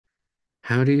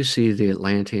How do you see the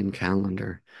Atlantean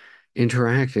calendar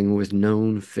interacting with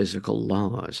known physical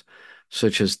laws,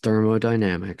 such as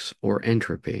thermodynamics or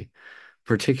entropy,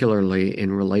 particularly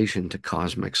in relation to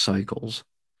cosmic cycles?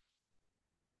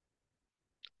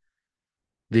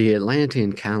 The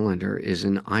Atlantean calendar is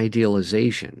an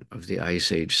idealization of the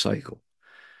Ice Age cycle,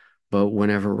 but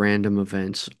whenever random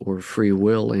events or free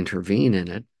will intervene in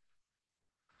it,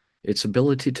 its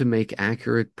ability to make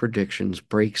accurate predictions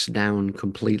breaks down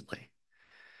completely.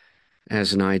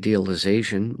 As an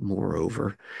idealization,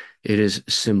 moreover, it is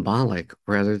symbolic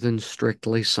rather than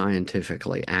strictly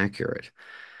scientifically accurate,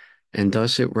 and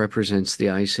thus it represents the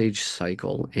Ice Age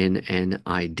cycle in an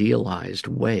idealized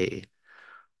way,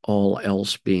 all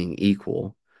else being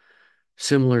equal,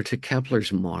 similar to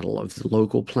Kepler's model of the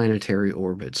local planetary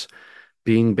orbits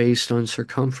being based on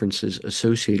circumferences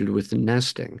associated with the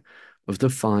nesting of the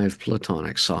five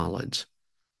Platonic solids.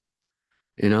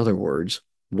 In other words,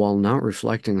 while not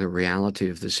reflecting the reality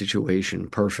of the situation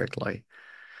perfectly,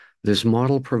 this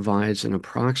model provides an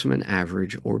approximate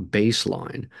average or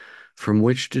baseline from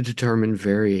which to determine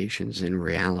variations in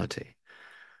reality.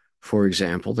 For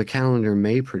example, the calendar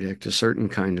may predict a certain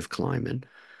kind of climate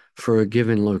for a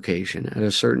given location at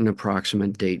a certain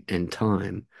approximate date and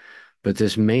time, but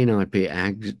this may not be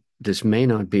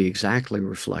exactly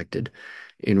reflected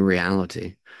in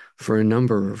reality for a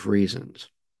number of reasons.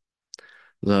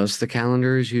 Thus, the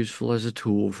calendar is useful as a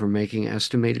tool for making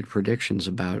estimated predictions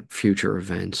about future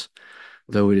events,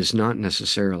 though it is not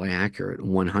necessarily accurate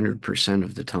 100%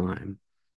 of the time.